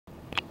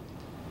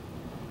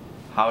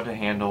How to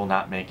handle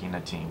not making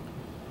a team.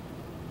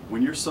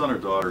 When your son or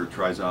daughter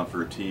tries out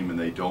for a team and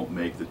they don't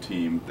make the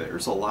team,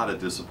 there's a lot of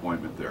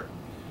disappointment there.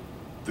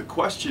 The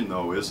question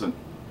though isn't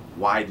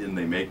why didn't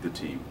they make the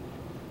team?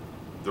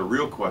 The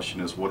real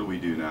question is, what do we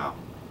do now?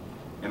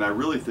 And I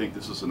really think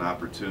this is an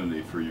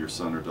opportunity for your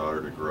son or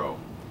daughter to grow.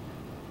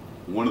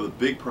 One of the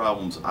big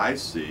problems I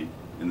see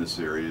in this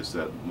area is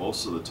that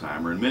most of the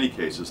time, or in many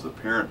cases, the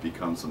parent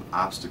becomes an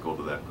obstacle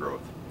to that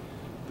growth.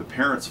 The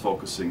parent's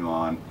focusing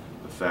on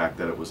the fact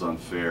that it was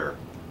unfair,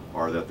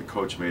 or that the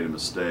coach made a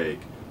mistake,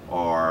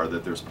 or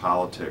that there's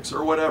politics,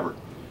 or whatever.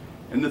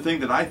 And the thing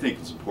that I think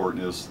is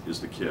important is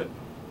the kid.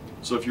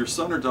 So if your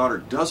son or daughter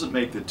doesn't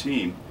make the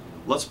team,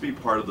 let's be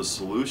part of the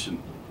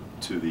solution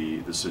to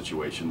the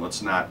situation.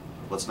 Let's not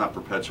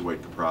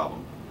perpetuate the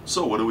problem.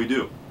 So what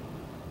do?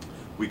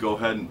 We go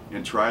ahead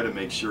and try to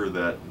make sure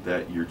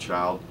that your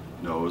child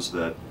knows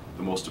that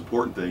the most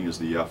important thing is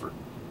the effort.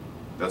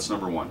 That's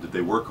number one. Did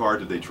they work hard?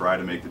 Did they try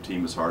to make the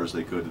team as hard as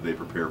they could? Did they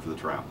prepare for the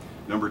trial?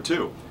 Number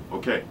two,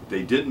 okay,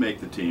 they did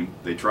make the team.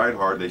 They tried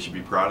hard. They should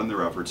be proud of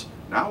their efforts.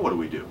 Now what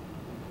do?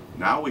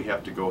 Now we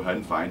have to go ahead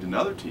and find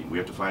another team. We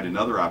have to find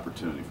another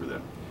opportunity for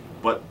them.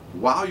 But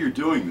while you're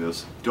doing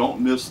this,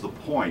 don't miss the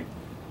point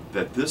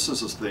that this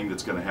is a thing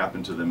that's going to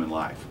happen to them in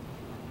life.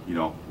 You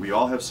know, we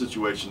all have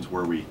situations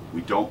where we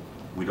don't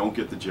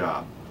get the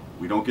job,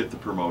 we don't get the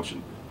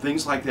promotion.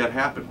 Things like that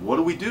happen. What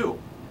do?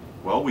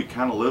 Well, we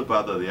kind of live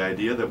by the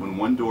idea that when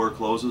one door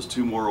closes,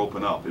 two more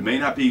open up. It may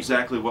not be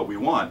exactly what we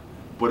want,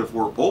 but if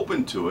we're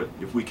open to it,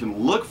 if we can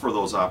look for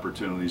those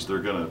opportunities, they're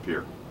going to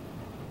appear.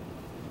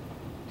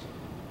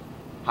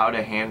 How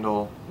to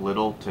handle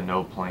little to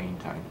no playing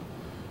time.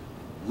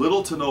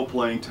 Little to no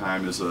playing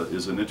time is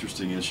an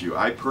interesting issue.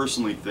 I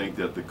personally think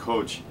that the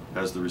coach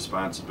has the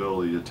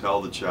responsibility to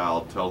tell the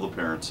child, tell the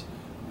parents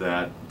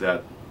that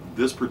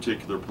this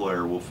particular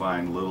player will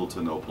find little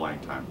to no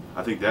playing time.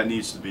 I think that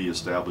needs to be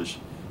established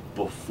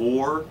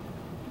before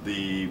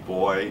the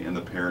boy and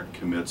the parent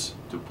commits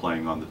to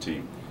playing on the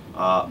team.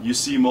 You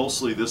see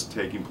mostly this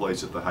taking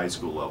place at the high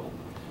school level.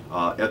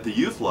 At the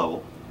youth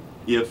level,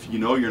 if you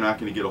know you're not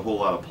going to get a whole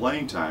lot of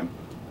playing time,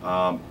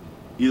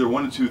 either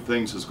one of two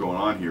things is going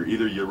on here.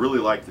 Either you really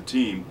like the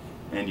team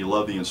and you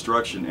love the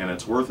instruction and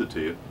it's worth it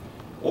to you,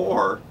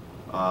 or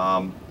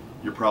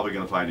you're probably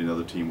going to find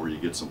another team where you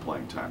get some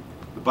playing time.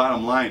 The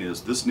bottom line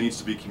is this needs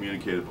to be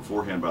communicated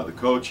beforehand by the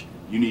coach.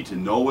 You need to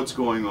know what's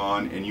going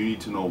on, and you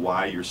need to know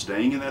why you're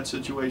staying in that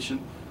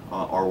situation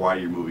or why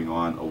you're moving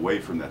on away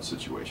from that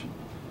situation.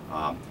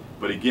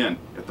 But again,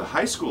 at the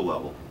high school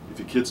level, if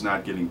a kid's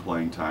not getting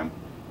playing time,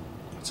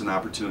 it's an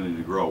opportunity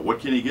to grow. What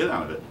can he get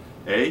out of it?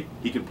 A,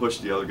 he can push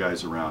the other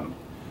guys around him.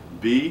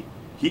 B,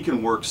 he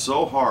can work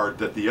so hard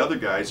that the other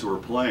guys who are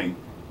playing,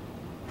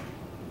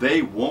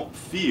 they won't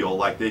feel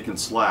like they can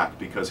slack,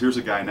 because here's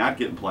a guy not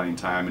getting playing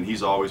time and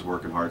he's always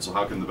working hard, so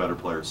how can the better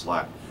player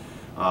slack?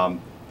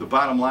 The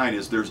bottom line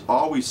is there's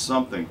always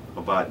something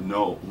about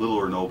little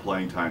or no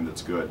playing time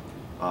that's good.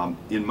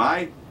 In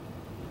my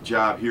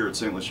job here at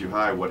St. Louis U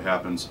High, what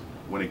happens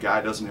when a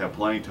guy doesn't have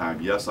playing time?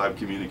 Yes, I've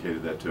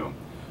communicated that to him.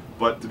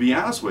 But to be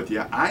honest with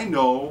you, I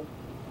know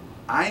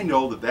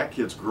that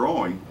kid's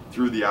growing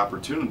through the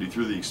opportunity,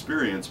 through the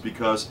experience,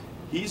 because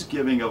he's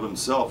giving of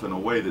himself in a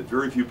way that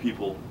very few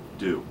people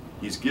do.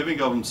 He's giving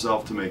of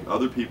himself to make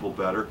other people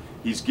better.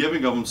 He's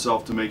giving of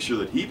himself to make sure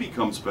that he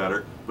becomes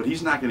better, but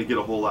he's not going to get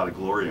a whole lot of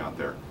glory out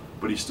there.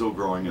 But he's still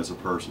growing as a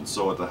person.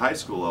 So at the high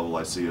school level,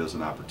 I see it as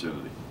an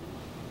opportunity.